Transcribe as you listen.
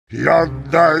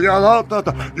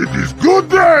It is good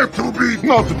day to be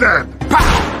not dead.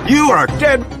 Pow! You are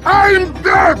dead. I'm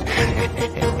dead.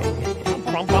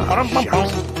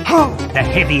 The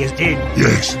heavy is dead.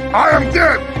 Yes, I am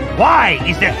dead. Why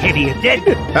is the heavy dead?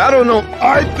 I don't know.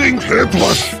 I think it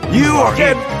was. You are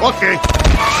dead. Okay.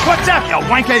 What's up, you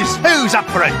wankers? Who's up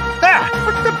for it? Ah,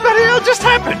 what the bloody hell just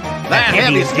happened? The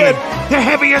heavy is dead. The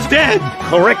heavy is dead.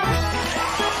 Correct.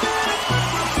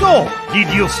 So, did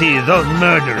you see the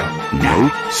murderer?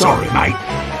 No. Sorry, mate.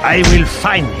 I will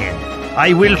find him.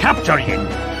 I will capture him.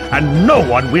 And no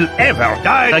one will ever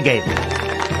die again.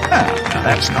 Ah,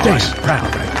 that's nice. Proud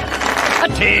of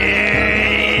you.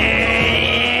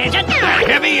 Attention!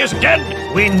 The heavy is dead.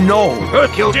 We know who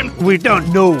killed him. We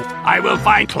don't know. I will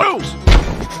find clues.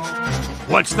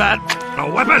 What's that? A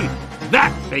weapon?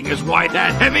 That thing is why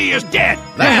that heavy is dead.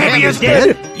 The heavy is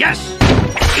dead? Yes.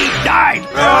 He died.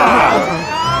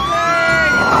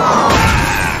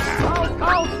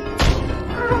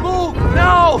 Move!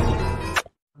 No!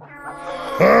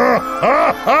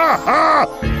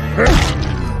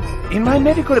 In my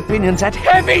medical opinion, that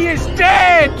heavy is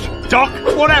dead! Doc,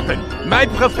 what happened? My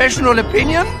professional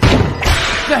opinion?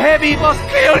 The heavy was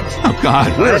killed! Oh, God.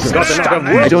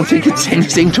 I don't think it's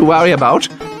anything to worry about.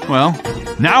 Well,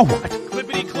 now what?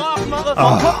 Clippity clop, motherfucker!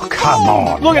 Oh, come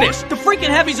on. Look at this! The freaking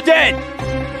heavy's dead!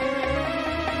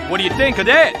 What do you think of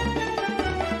that?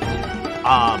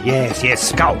 Yes,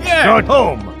 Scout. Yeah. Go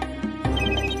home.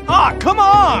 Ah, come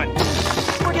on!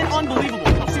 Freaking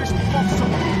unbelievable! No, seriously,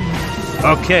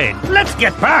 Okay, let's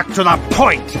get back to the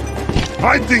point.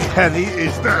 I think Heavy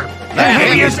is dead. The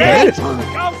heavy is dead?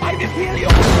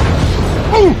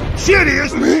 Oh,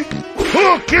 seriously?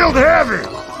 Who killed Heavy?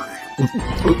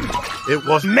 It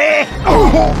was me.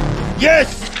 Oh,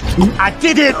 Yes, I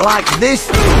did it like this.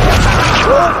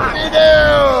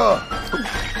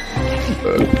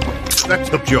 that's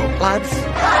a joke. Lads.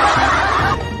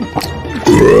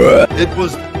 It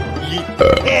was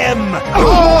him.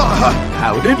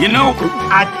 How did You know,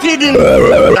 I didn't.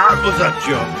 That was a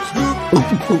joke.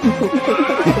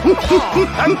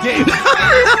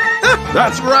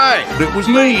 That's right. It was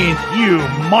me. You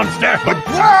monster. But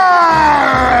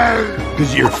why?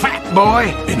 Because you're fat,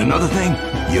 boy. And another thing,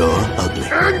 you're ugly.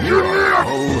 Engineer,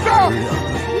 stop!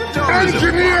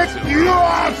 Engineer, you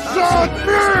are so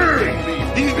big!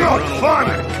 He's not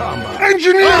funny.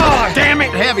 Engineer! Oh, damn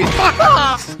it, Heavy.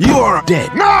 You are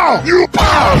dead. Now you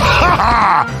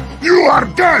You are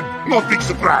dead! No big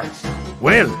surprise.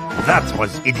 Well, that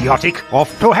was idiotic.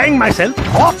 Off to hang myself.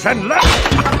 Off and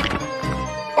left.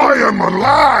 I am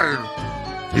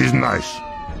alive! He's nice.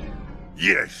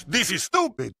 Yes, this is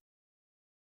stupid.